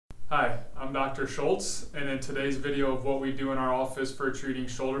Hi, I'm Dr. Schultz, and in today's video of what we do in our office for treating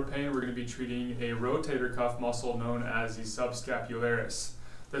shoulder pain, we're going to be treating a rotator cuff muscle known as the subscapularis.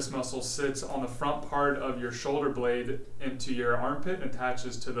 This muscle sits on the front part of your shoulder blade into your armpit and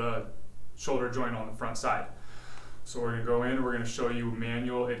attaches to the shoulder joint on the front side. So we're going to go in, we're going to show you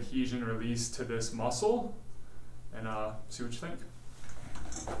manual adhesion release to this muscle and see what you think.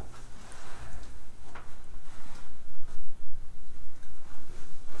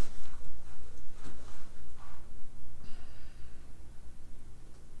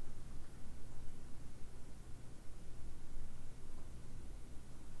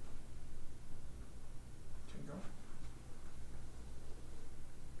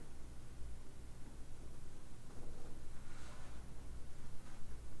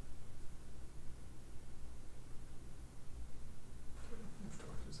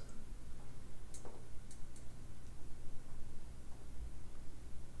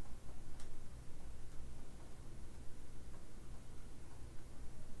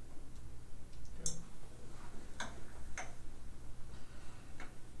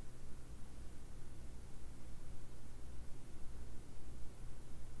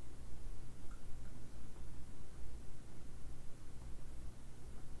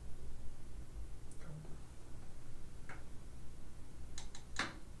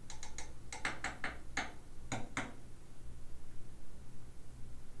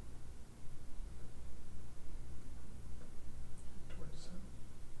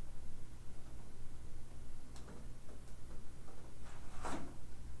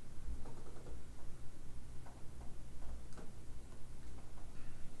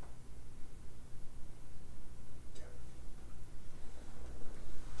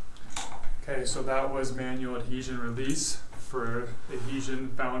 Okay, so that was manual adhesion release for adhesion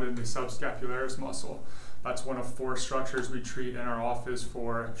found in the subscapularis muscle. That's one of 4 structures we treat in our office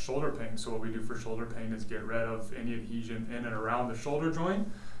for shoulder pain. So what we do for shoulder pain is get rid of any adhesion in and around the shoulder joint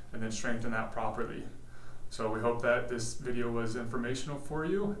and then strengthen that properly. So we hope that this video was informational for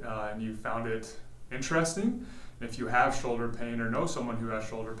you and you found it interesting. If you have shoulder pain or know someone who has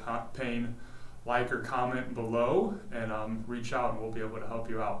shoulder pain, like or comment below and reach out and we'll be able to help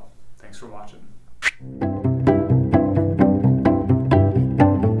you out. Thanks for watching.